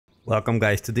Welcome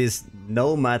guys to this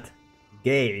Nomad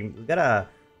game. We got a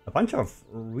bunch of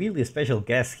really special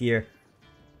guests here,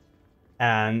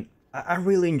 and I'm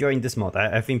really enjoying this mod.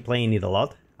 I've been playing it a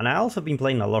lot, and I also been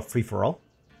playing a lot of free-for-all,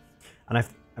 and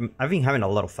I've been having a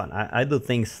lot of fun. I do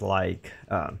things like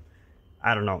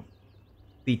I don't know,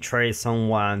 betray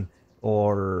someone,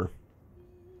 or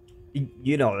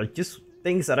you know, just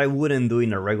things that I wouldn't do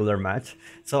in a regular match.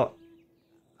 So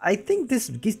I think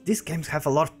these games have a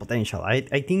lot of potential. I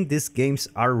think these games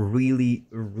are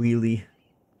really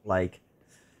like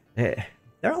they're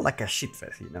like a shit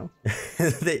fest, you know.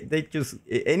 they just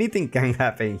anything can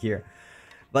happen here.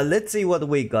 But let's see what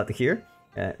we got here.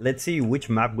 Let's see which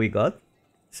map we got.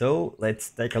 So let's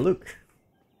take a look.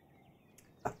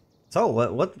 So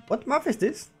what map is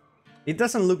this? It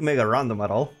doesn't look mega random at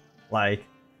all. Like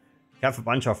you have a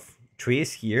bunch of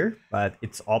trees here, but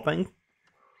it's open.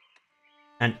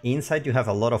 And inside you have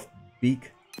a lot of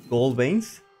big gold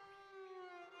veins.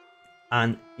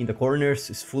 And in the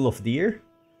corners is full of deer.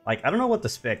 Like, I don't know what to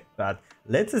expect, but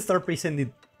let's start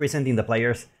presenting the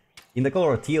players. In the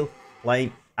color of teal,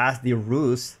 playing as the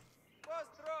Rus,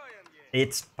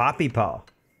 it's maomao.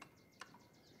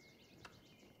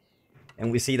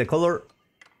 And we see the color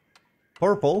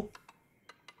purple,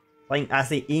 playing as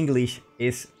the English,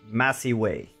 is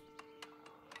maomao.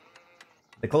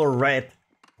 The color red,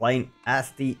 playing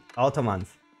as the Ottomans,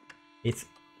 it's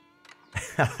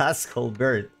asshole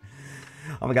bird.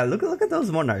 Oh my god, look at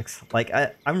those monarchs. Like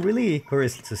I'm really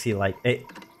curious to see, like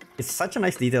it's such a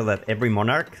nice detail that every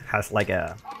monarch has like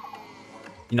a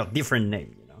different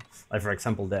name, you know. Like for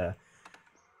example the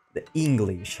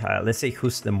English, let's say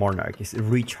who's the monarch is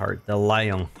Richard the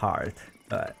Lionheart,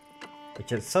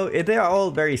 which is so they are all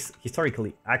very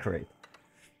historically accurate.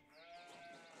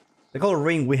 The color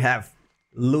ring, we have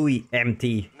Louis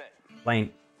MT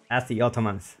playing as the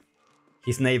Ottomans.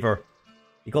 His neighbor,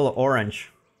 the color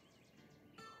orange.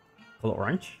 Color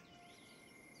orange?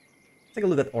 Let's take a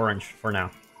look at orange for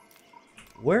now.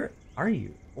 Where are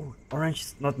you? Oh, orange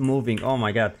is not moving. Oh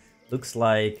my god. Looks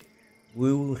like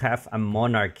we will have a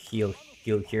monarch killed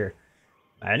here.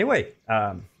 Anyway,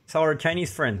 it's our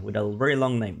Chinese friend with a very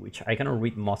long name, which I cannot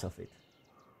read most of it.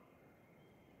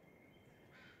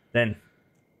 Then,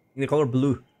 in the color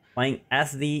blue, playing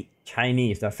as the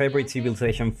Chinese, the favorite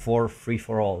civilization for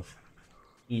free-for-all,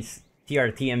 is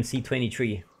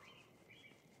TRTMC23.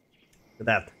 Look at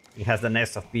that. It has the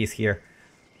nest of bees here.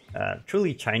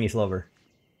 Truly Chinese lover.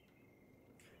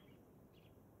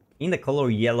 In the color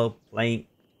yellow, playing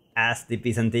as the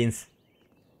Byzantines,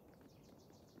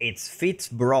 it's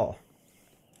Fitzbro.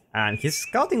 And he's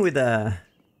scouting with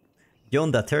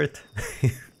John the Third.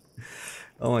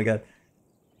 Oh my god.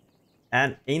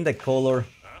 And in the color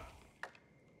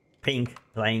pink,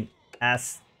 playing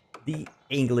as the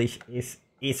English, is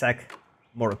Isaac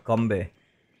Morcombe.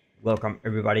 Welcome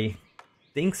everybody.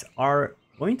 Things are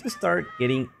going to start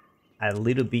getting a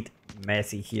little bit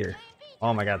messy here.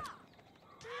 Oh my god.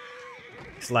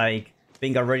 It's like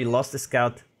pink already lost the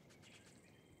scout.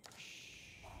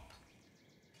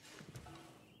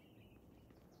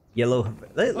 Yellow.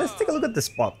 Let's take a look at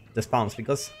the spawns,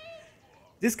 because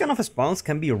this kind of spawns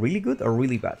can be really good or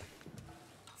really bad.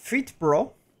 Fit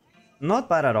Bro, not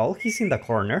bad at all. He's in the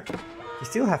corner. He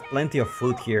still have plenty of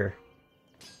food here,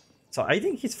 so I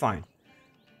think he's fine.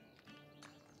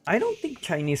 I don't think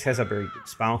Chinese has a very good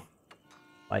spawn.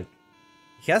 Like,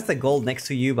 he has the gold next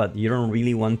to you, but you don't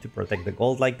really want to protect the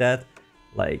gold like that.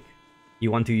 Like,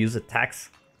 you want to use a tax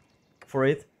for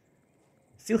it.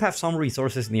 Still have some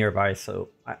resources nearby, so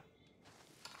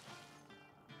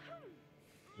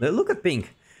look at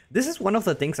pink. This is one of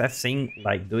the things I've seen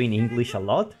like doing English a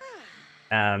lot,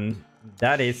 and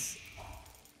that is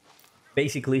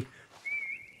basically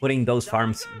putting those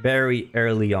farms very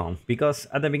early on, because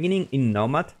at the beginning in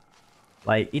Nomad,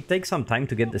 like, it takes some time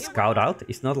to get the scout out.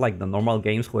 It's not like the normal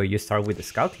games where you start with the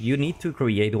scout. You need to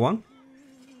create one,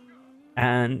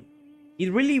 and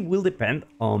it really will depend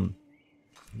on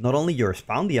not only your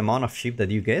spawn, the amount of sheep that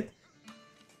you get,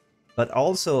 but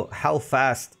also how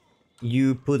fast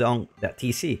you put on the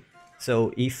TC.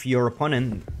 So if your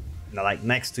opponent, like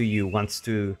next to you, wants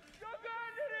to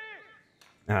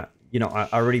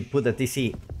already put the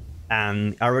TC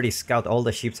and already scout all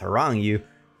the ships around you,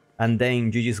 and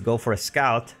then you just go for a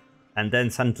scout, and then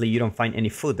suddenly you don't find any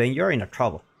food, then you're in a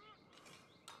trouble.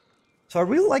 So I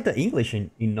really like the English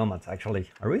in Nomads, actually.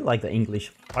 I really like the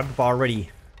English. I've already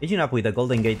aging up with the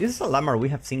Golden Gate. This is a llama we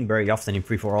have seen very often in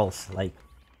free-for-alls. Like,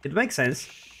 it makes sense.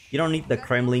 You don't need the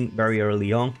Kremlin very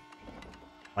early on.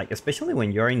 Like, especially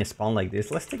when you're in a spawn like this.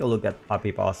 Let's take a look at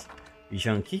maomao's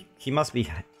vision. He must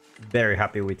be very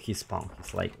happy with his spawn.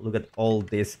 He's like, look at all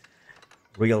this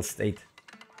real estate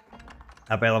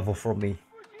available for me.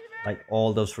 Like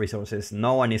all those resources,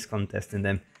 no one is contesting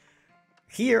them.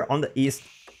 Here on the east,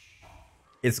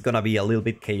 it's gonna be a little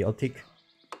bit chaotic.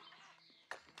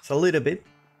 It's a little bit.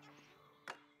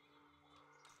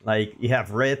 Like you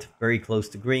have red very close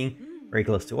to green, very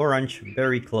close to orange,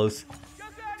 very close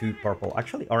to purple.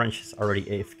 Actually, orange is already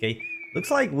AFK.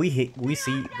 Looks like we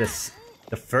see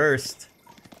the first,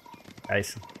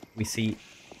 guys. We see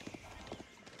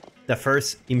the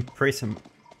first prisoner.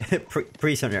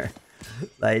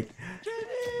 Like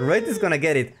red is gonna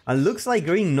get it, and looks like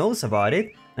green knows about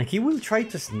it, and he will try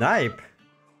to snipe.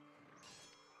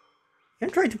 He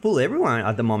can try to pull everyone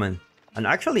at the moment, and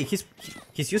actually he's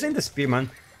using the spearman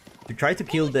to try to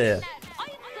kill the...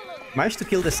 Managed to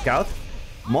kill the scout.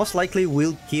 Most likely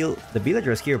will kill the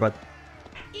villagers here, but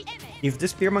if the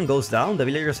spearman goes down, the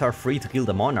villagers are free to kill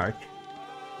the monarch.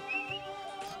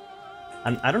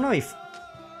 And I don't know if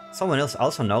someone else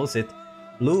also knows it.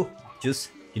 Blue just,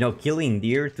 you know, killing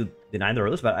deer to deny the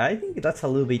ruse, but I think that's a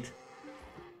little bit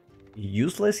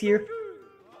useless here,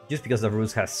 just because the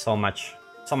ruse has so much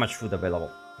food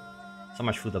available. So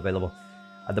much food available.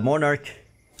 At the monarch,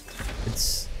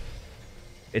 it's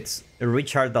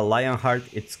Richard the Lionheart.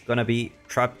 It's gonna be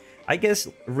trapped. I guess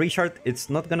Richard, it's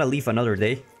not gonna live another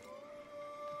day.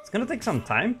 It's gonna take some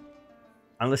time,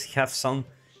 unless you have some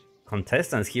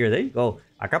contestants here. There you go.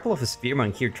 A couple of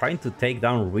spearmen here trying to take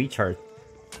down Richard.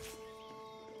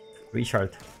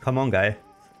 Richard, come on, guy.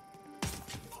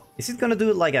 Is it gonna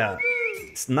do like a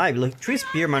snipe? Like 3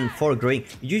 spearmen, 4 green.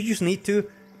 You just need to,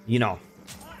 you know,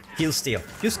 kill steal.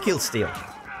 Just kill steal.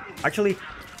 Actually,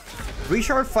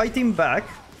 Richard fighting back.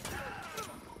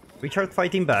 Richard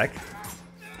fighting back.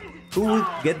 Who will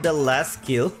get the last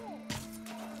kill?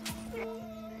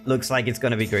 Looks like it's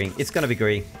gonna be green. It's gonna be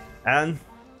green. And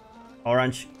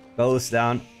orange goes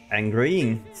down, and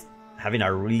green having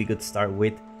a really good start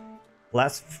with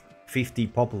plus 50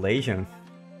 population.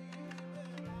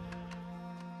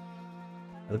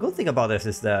 The good thing about this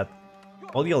is that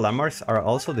all your landmarks are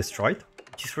also destroyed,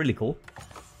 which is really cool.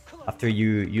 After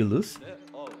you lose.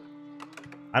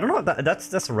 I don't know,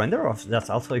 that's a render, or that's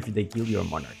also if they kill your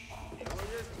monarch.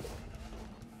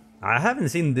 I haven't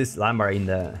seen this landmark in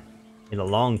a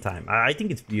long time. I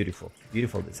think it's beautiful.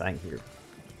 Beautiful design here.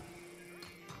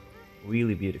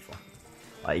 Really beautiful.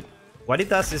 Like, what it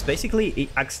does is basically it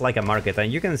acts like a market,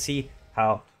 and you can see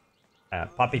how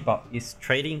Puppy Pop is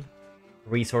trading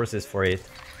resources for it.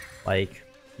 Like,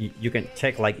 you can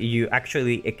check, like, you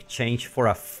actually exchange for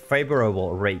a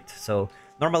favorable rate. So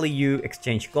normally you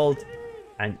exchange gold,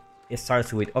 and it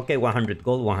starts with, okay, 100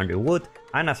 gold, 100 wood,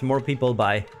 and as more people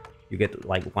buy, you get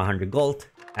like 100 gold,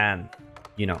 and,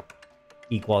 you know,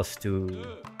 equals to,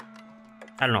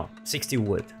 I don't know, 60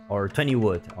 wood or 20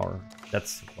 wood, or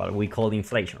that's what we call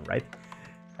inflation, right?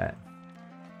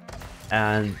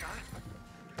 And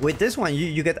with this one,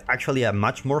 you get actually a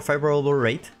much more favorable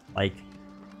rate. Like,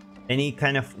 any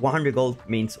kind of 100 gold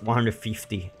means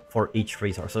 150 for each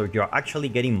resource, so you're actually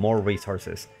getting more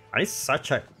resources. And it's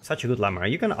such a good landmark.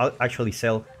 You can actually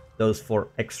sell those for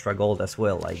extra gold as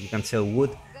well. Like, you can sell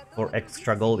wood for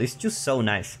extra gold. It's just so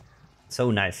nice, so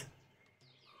nice.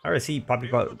 I already see Puppy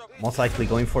Pop most likely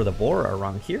going for the boar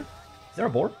around here. Is there a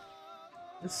boar?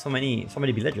 There's so many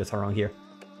villagers around here.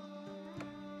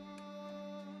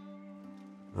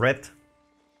 Red,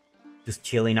 just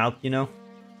chilling out, you know.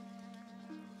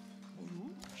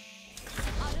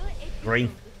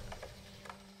 Green,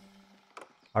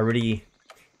 already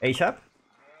ASAP.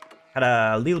 Had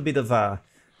a little bit of a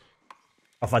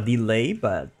delay,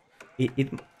 but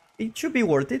it should be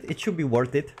worth it. It should be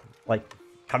worth it. Like,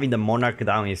 having the monarch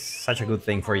down is such a good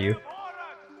thing for you.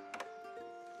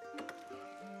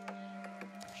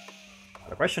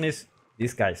 The question is,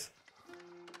 these guys,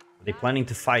 are they planning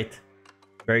to fight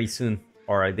very soon,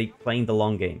 or are they playing the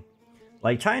long game?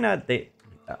 Like China, they...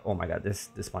 oh my god, this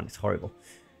one is horrible.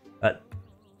 But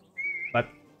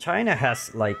China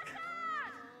has, like,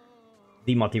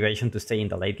 the motivation to stay in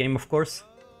the late game, of course.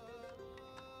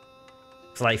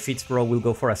 So, like, Fitzborough will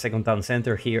go for a second town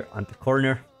center here on the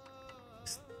corner,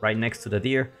 right next to the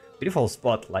deer. Beautiful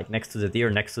spot, like next to the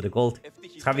deer, next to the gold.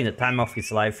 He's having the time of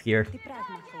his life here.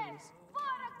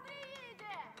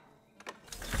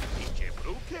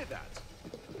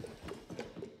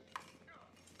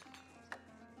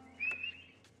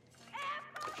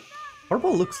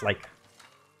 Purple looks like...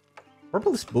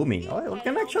 Purple is booming. Oh, we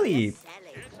can actually...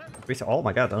 Oh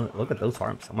my god, look at those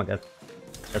farms. Oh my god.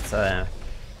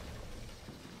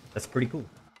 That's pretty cool.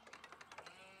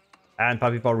 And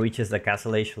Puppy Paw reaches the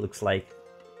castle age. Looks like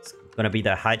it's gonna be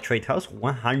the high trade house.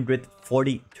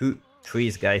 142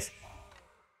 trees, guys.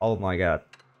 Oh my god.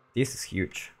 This is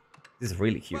huge. This is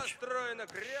really huge.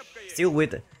 Still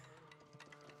with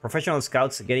professional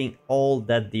scouts getting all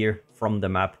that deer from the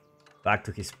map back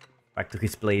to his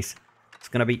place. It's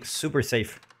gonna be super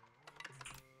safe.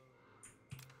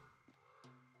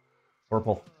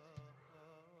 Purple.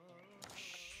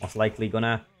 Most likely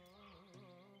gonna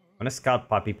scout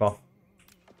Puppy Paw.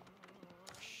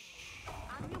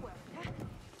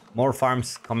 More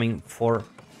farms coming for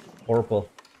Purple.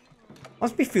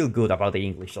 Must be feel good about the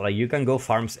English. Like you can go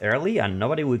farms early and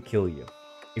nobody will kill you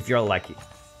if you're lucky.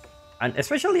 And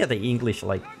especially at the English,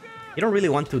 like you don't really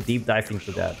want to deep dive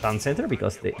into the town center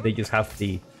because they just have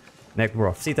the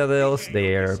network of citadels.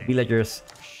 Their villagers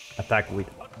attack with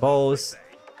bows,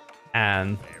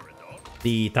 and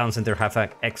the town center have an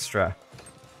extra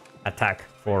attack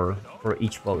for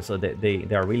each bow. So they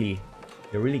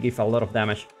really give a lot of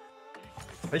damage,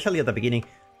 especially at the beginning.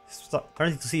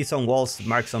 Starting to see some walls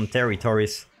mark some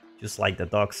territories, just like the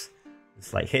dogs.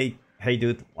 It's like, hey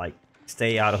dude, like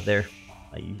stay out of there.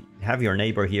 Like, you have your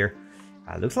neighbor here.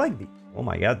 Looks like oh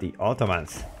my god, the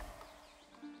Ottomans.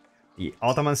 The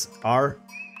Ottomans are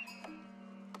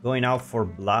going out for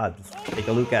blood. Take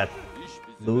a look at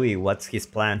Louis. What's his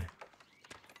plan?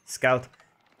 Scout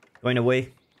going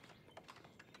away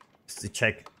just to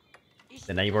check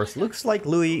the neighbors. Looks like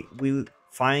Louis will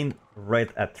find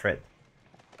red at threat.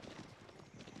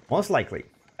 Most likely.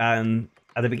 And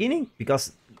at the beginning,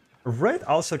 because red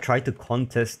also tried to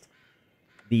contest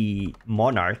the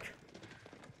Monarch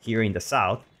here in the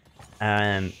south,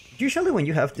 and usually when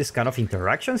you have this kind of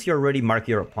interactions, you already mark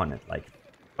your opponent. Like,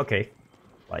 okay,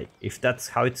 like if that's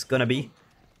how it's gonna be,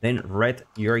 then red,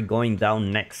 you're going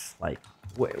down next. Like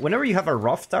whenever you have a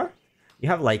rough start, you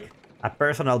have like a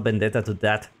personal vendetta to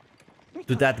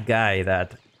that guy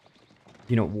that,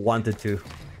 you know, wanted to,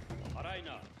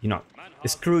 you know,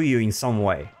 screw you in some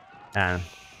way. And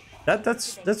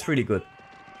that's really good.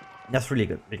 That's really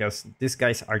good, because these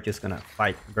guys are just gonna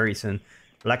fight very soon.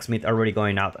 Blacksmith already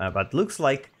going out, but looks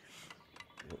like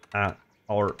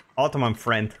our Ottoman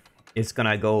friend is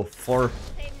gonna go for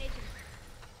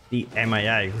the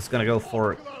MII, who's gonna go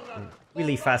for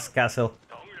really fast castle.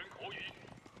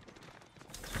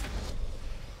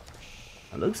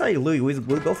 It looks like Louis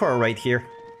will go for a raid here.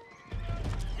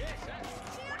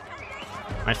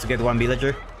 Managed to get one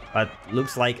villager, but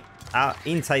looks like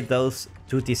inside those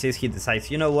 2 TCs he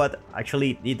decides, you know what,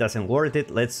 actually it doesn't worth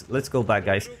it, let's go back,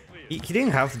 guys. He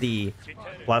didn't have the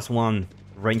 +1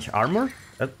 range armor.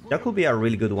 That could be a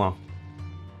really good one.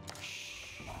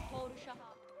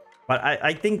 But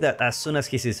I think that as soon as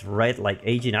he sees red like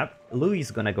aging up, Louis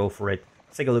is gonna go for it.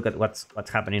 Let's take a look at what's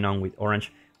happening on with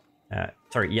orange.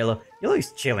 Sorry, yellow. Yellow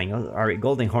is chilling. Our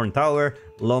Golden Horn Tower,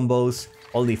 Lombos,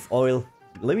 Olive Oil,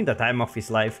 living the time of his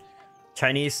life.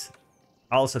 Chinese,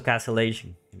 also Castle Age.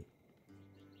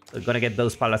 So gonna get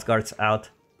those Palace Guards out.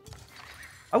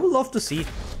 I would love to see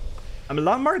a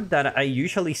landmark that I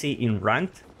usually see in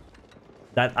ranked,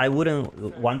 that I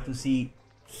wouldn't want to see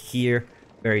here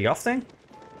very often,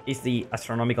 is the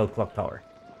Astronomical Clock Tower.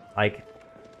 Like,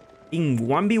 in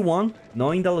 1v1,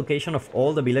 knowing the location of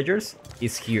all the villagers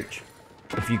is huge.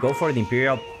 If you go for the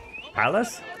Imperial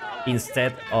Palace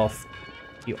instead of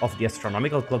the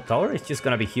Astronomical Clock Tower, it's just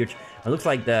gonna be huge. It looks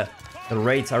like the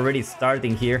raids are already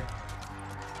starting here.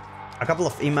 A couple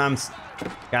of imams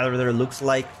gathered there. Looks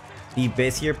like the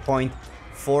Bezier point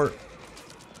for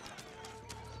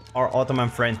our Ottoman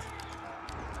friend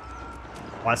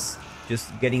was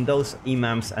just getting those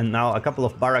imams, and now a couple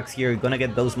of barracks here. Gonna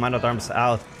get those man-at-arms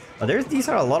out. But these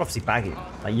are a lot of Sipagi.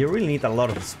 Like, you really need a lot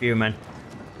of spearmen.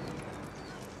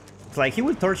 It's like he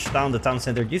will torch down the town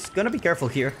center. Just gonna be careful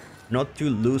here not to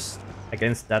lose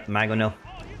against that Magonel.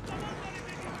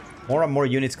 More and more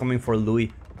units coming for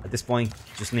Louis. At this point,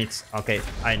 he just needs... Okay,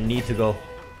 I need to go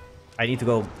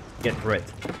get red.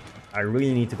 I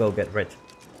really need to go get red.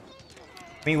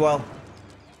 Meanwhile,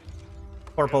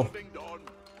 purple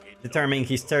determining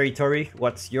his territory,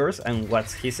 what's yours and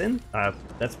what's his in.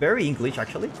 That's very English,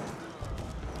 actually.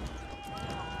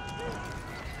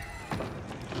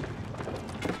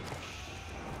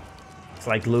 It's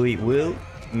like Louis will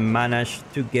manage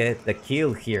to get the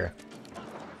kill here.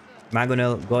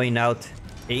 Magonel going out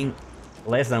in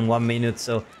less than 1 minute,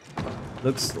 so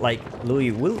looks like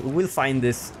Louis will find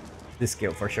this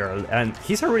kill for sure. And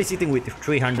he's already sitting with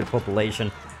 300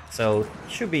 population, so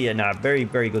he should be in a very,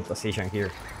 very good position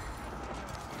here.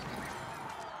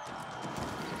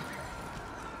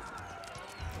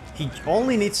 He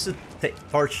only needs to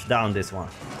torch down this one,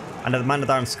 and the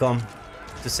man-at-arms come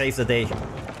to save the day.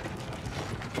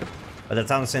 But the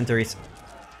town center is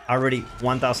already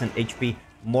 1000 HP,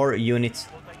 more units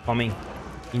coming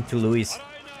into Louis.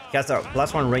 He has a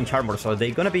 +1 range armor, so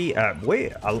they're gonna be a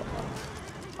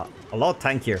lot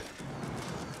tankier.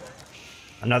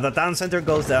 Another town center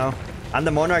goes down, and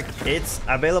the Monarch, it's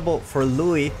available for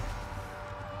Louis.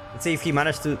 Let's see if he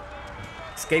managed to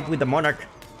escape with the Monarch.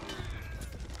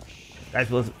 Guys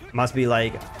must be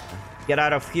like, get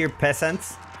out of here,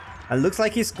 peasants. And looks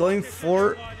like he's going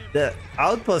for the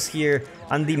outpost here,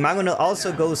 and the Mangonel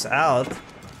also goes out.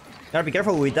 Gotta be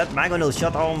careful with that Mangonel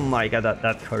shot. Oh my god,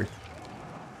 that hurt.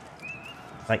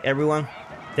 Like, everyone,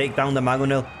 take down the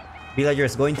Mangonel.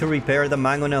 Villagers going to repair the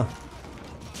Mangonel.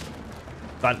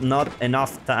 But not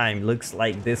enough time. Looks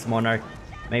like this Monarch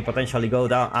may potentially go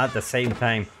down at the same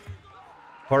time.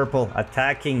 Purple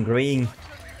attacking green.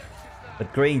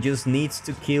 But green just needs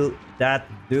to kill that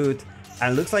dude.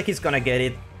 And looks like he's gonna get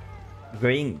it.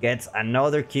 Green gets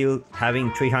another kill,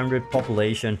 having 300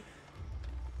 population.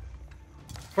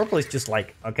 Purple is just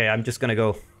like, okay, I'm just gonna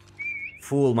go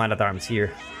full man-at-arms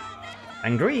here.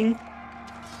 And green,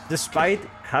 despite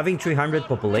having 300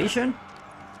 population,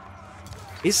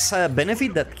 is a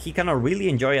benefit that he cannot really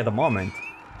enjoy at the moment.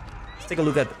 Let's take a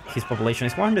look at his population.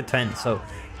 It's 110, so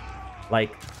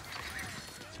like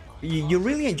you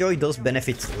really enjoy those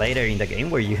benefits later in the game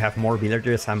where you have more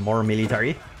villagers and more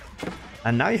military.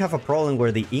 And now you have a problem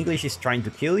where the English is trying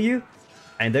to kill you,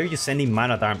 and they're just sending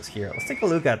man-at-arms here. Let's take a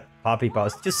look at Poppy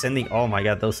Paws. Just sending, oh my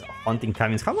god, those hunting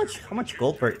cabins. How much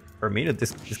gold per minute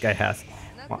this guy has?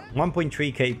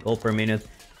 1.3k gold per minute.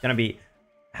 Gonna be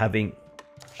having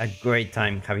a great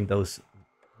time having those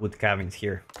wood cabins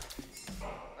here.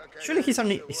 Surely he's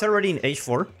already in age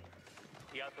 4.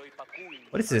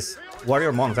 What is this?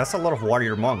 Warrior monks. That's a lot of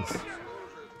warrior monks.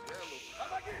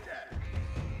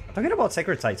 I'm talking about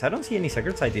sacred sites. I don't see any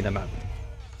sacred site in the map.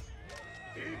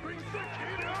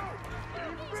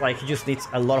 It's like he just needs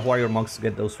a lot of warrior monks to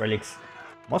get those relics.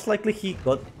 Most likely he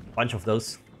got a bunch of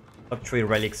those. Top 3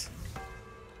 relics.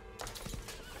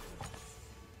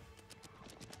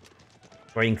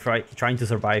 Trying to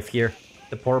survive here.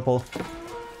 The purple.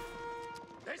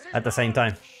 At the same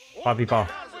time. Poppy Paw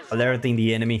alerting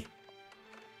the enemy.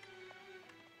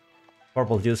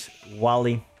 Purple just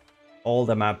walling all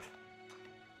the map.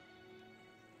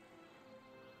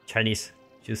 Chinese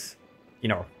just, you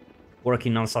know,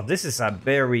 working non-stop. This is a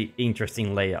very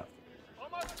interesting layout.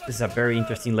 This is a very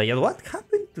interesting layout. What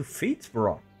happened to Fitz,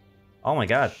 bro? Oh my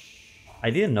god. I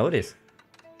didn't notice.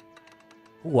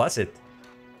 Who was it?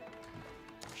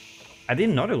 I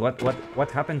didn't notice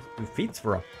what happened to Fitz,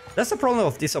 bro. That's the problem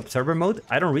of this observer mode.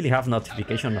 I don't really have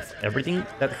notification of everything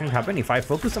that can happen. If I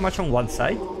focus so much on one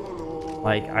side,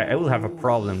 like, I will have a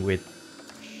problem with...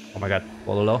 Oh my god,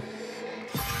 Bololo.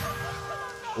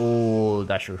 Oh,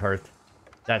 that should hurt.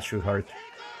 That should hurt.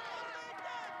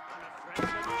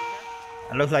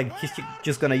 It looks like he's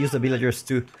just gonna use the villagers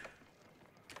to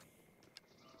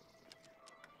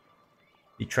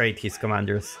betray his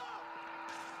commanders.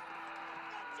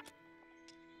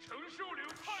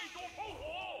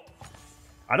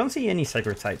 I don't see any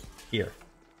sacred site here.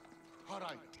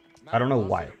 I don't know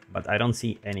why, but I don't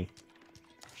see any.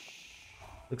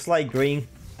 Looks like green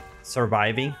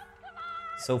surviving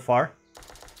so far.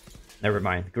 Never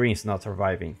mind, green's not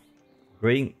surviving.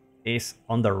 Green is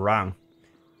on the run.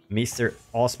 Mr.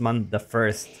 Osman the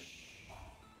First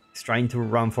is trying to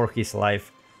run for his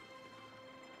life.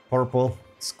 Purple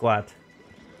squad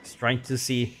is trying to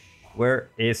see where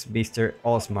is Mr.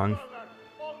 Osman.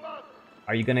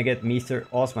 Are you gonna get Mr.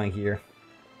 Osman here?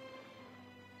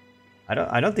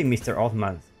 I don't think Mr.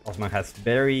 Osman has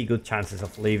very good chances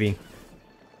of leaving.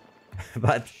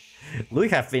 But Louis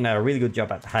have been a really good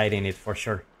job at hiding it for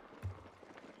sure.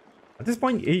 At this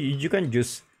point, you can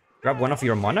just grab one of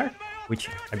your Monarch, which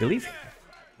I believe...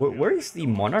 Where is the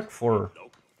Monarch for...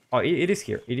 Oh, it is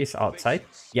here. It is outside.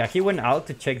 Yeah, he went out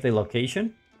to check the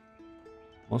location.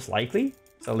 Most likely.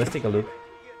 So let's take a look.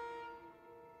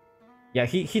 Yeah,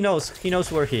 he knows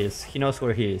where he is. He knows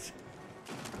where he is.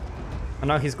 And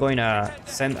now he's going to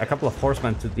send a couple of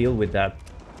horsemen to deal with that.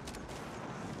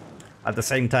 At the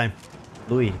same time,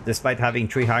 Louis, despite having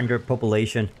 300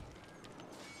 population,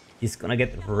 he's gonna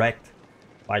get wrecked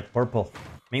by purple.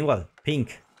 Meanwhile,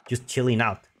 pink just chilling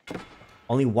out.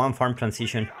 Only one farm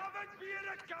transition.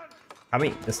 I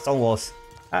mean, the stone walls.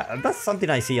 That's something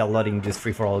I see a lot in these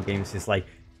free-for-all games. It's like,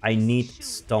 I need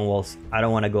stone walls. I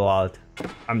don't want to go out.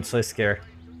 I'm so scared.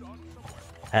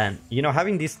 And, you know,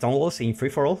 having these stone walls in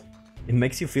free-for-all, it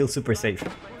makes you feel super safe.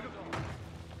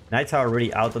 Knights are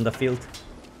already out on the field.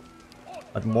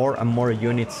 But more and more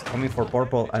units coming for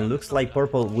purple. And looks like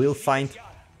purple will find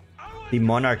the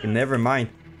Monarch. Never mind.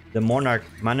 The Monarch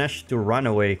managed to run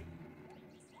away.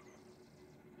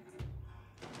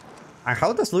 And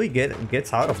how does Louis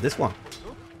gets out of this one?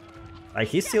 Like,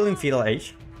 he's still in feudal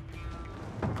age.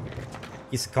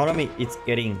 His economy is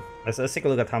getting... Let's take a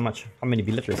look at how many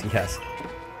villagers he has.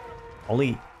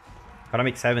 Only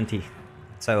economic 70.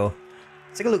 So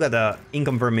let's take a look at the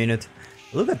income per minute.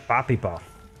 Look at Papipa.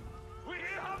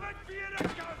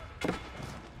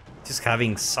 Just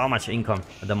having so much income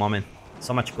at the moment.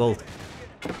 So much gold.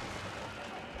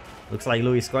 Looks like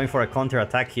Louis is going for a counter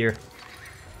attack here.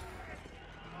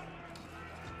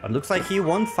 But looks like he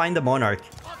won't find the Monarch.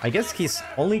 I guess his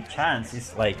only chance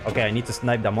is like, okay, I need to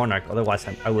snipe the Monarch, otherwise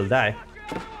I will die.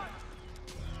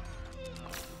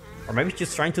 Or maybe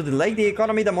just trying to delay the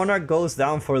economy. The Monarch goes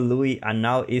down for Louis, and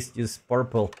now it's just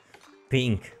purple,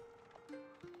 pink,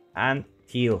 and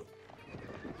teal.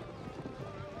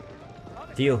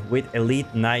 Teal with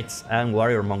elite knights and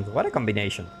warrior monks. What a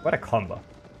combination. What a combo.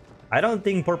 I don't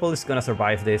think purple is gonna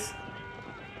survive this.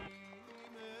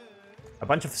 A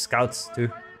bunch of scouts too.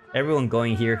 Everyone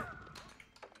going here.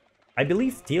 I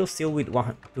believe teal still with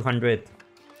 200,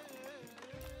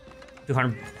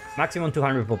 maximum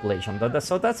 200 population.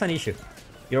 So that's an issue.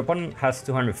 Your opponent has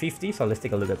 250, so let's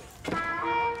take a look at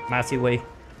Massive Way.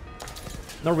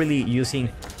 Not really using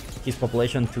his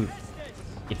population to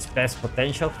its best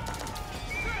potential.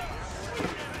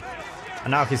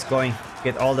 And now he's going to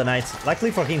get all the knights.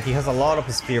 Luckily for him, he has a lot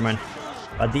of spearmen,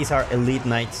 but these are elite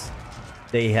knights.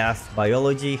 They have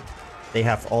biology, they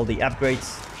have all the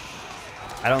upgrades.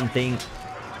 I don't think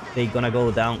they're gonna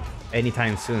go down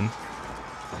anytime soon.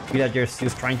 Villagers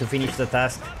just trying to finish the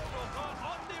task.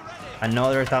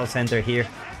 Another town center here.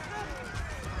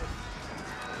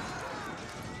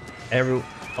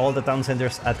 All the town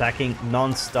centers attacking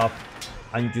non-stop,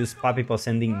 and just Papipo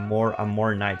sending more and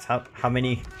more knights. How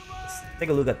many? Let's take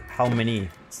a look at how many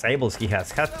stables he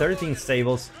has. Has 13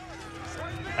 stables.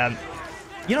 And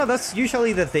you know, that's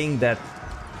usually the thing that,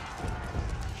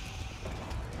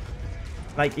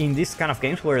 like in this kind of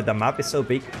games where the map is so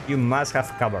big, you must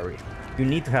have cavalry. You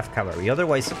need to have cavalry,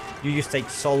 otherwise you just take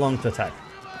so long to attack.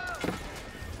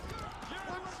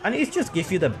 And it just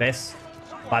gives you the best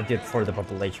budget for the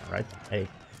population, right? Hey,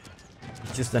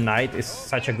 it's just the knight is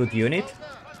such a good unit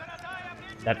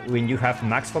that when you have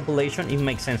max population, it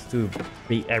makes sense to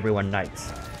be everyone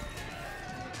knights.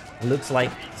 Looks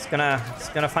like it's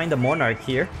gonna find the Monarch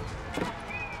here.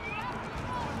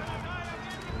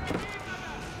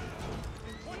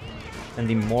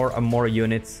 Sending more and more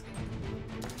units.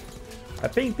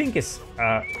 Pink is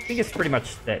pretty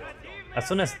much dead. As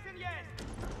soon as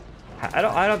I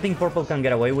don't think purple can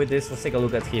get away with this. Let's take a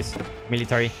look at his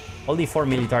military. Only 4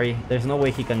 military. There's no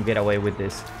way he can get away with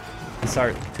this. These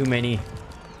are too many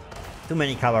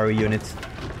cavalry units.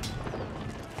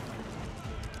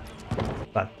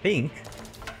 But Pink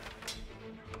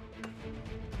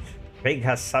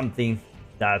has something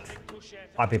that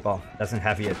Papipo doesn't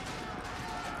have yet.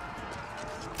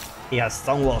 He has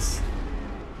stone walls.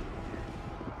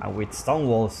 And with stone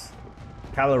walls,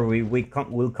 cavalry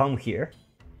will come here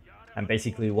and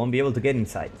basically won't be able to get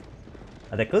inside.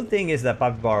 And the cool thing is that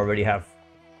Papipo already have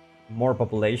more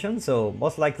population, so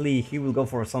most likely he will go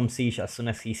for some siege as soon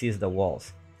as he sees the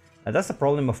walls. And that's the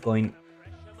problem of going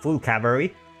full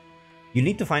cavalry. You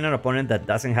need to find an opponent that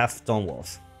doesn't have stone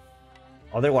walls.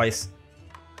 Otherwise,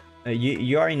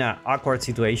 you are in an awkward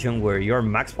situation where your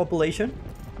max population,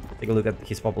 take a look at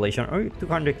his population,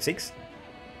 206,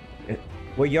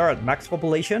 where you're at max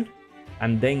population,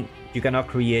 and then you cannot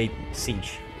create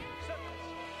siege.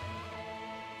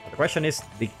 The question is,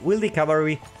 will the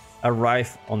cavalry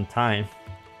arrive on time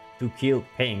to kill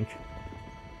Pink?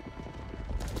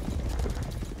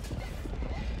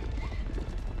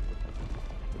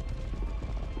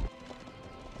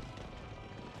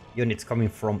 Units coming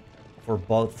for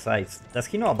both sides. Does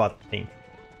he know about Pink?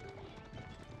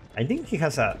 I think he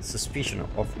has a suspicion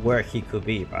of where he could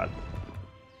be, but...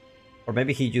 Or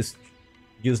maybe he just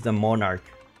used the Monarch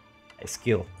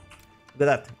skill. Look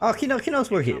at that. Oh, he knows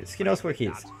where he is. He knows where he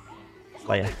is.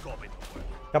 Like a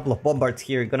couple of bombards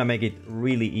here, gonna make it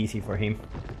really easy for him.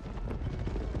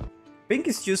 Pink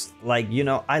is just like, you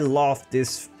know, I love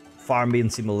this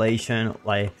farming simulation.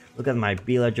 Like, look at my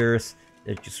villagers.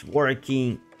 They're just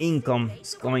working. Income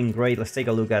is going great. Let's take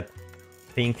a look at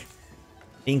Pink.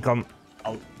 Income.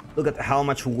 Look at how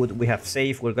much wood we have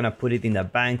saved. We're gonna put it in the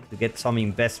bank to get some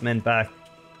investment back.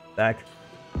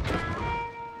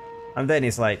 And then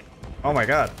it's like, oh my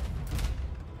god.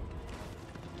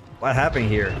 What happened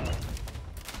here?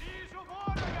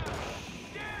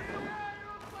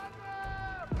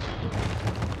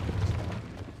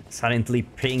 Suddenly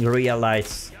Pink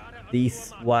realized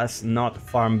this was not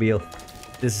Farmville.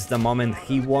 This is the moment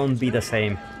he won't be the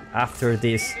same after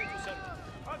this.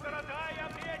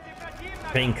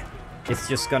 Pink is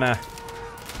just gonna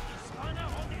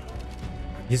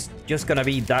He's just gonna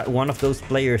be that one of those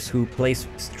players who plays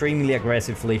extremely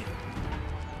aggressively.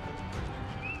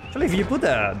 Actually, if you put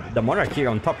the Monarch here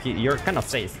on top, you're kind of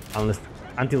safe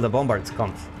until the Bombards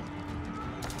comes.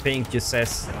 Pink just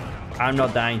says, I'm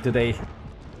not dying today.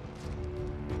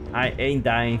 I ain't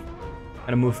dying.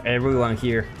 Gonna move everyone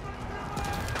here.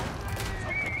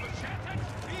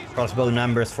 Crossbow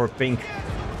numbers for Pink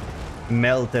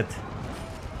melted.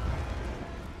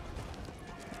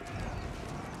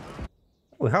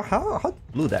 Oh, how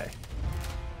did Blue die?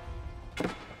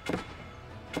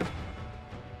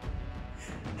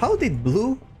 How did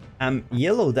Blue and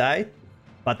Yellow die,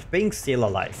 but Pink's still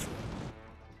alive?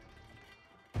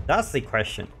 That's the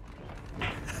question.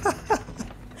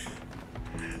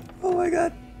 Oh my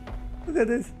god. Look at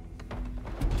this.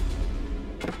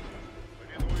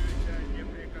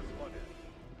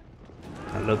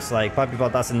 It looks like Papipal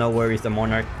doesn't know where is the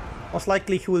Monarch. Most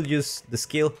likely he will use the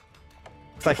skill.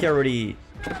 Looks like he already...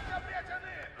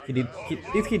 Did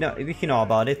he know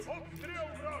about it?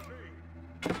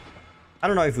 I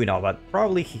don't know if we know, but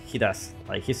probably he does.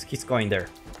 Like, he's going there.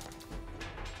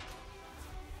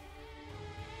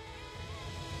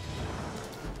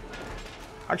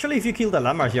 Actually, if you kill the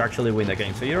Landmarks, you actually win the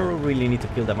game. So you don't really need to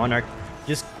kill the Monarch.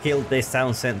 Just kill this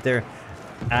town center.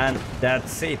 And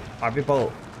that's it.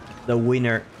 Papipal, the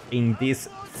winner in this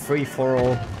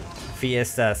free-for-all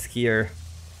fiestas here.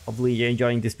 Hopefully you're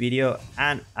enjoying this video.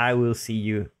 And I will see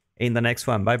you in the next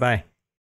one. Bye-bye.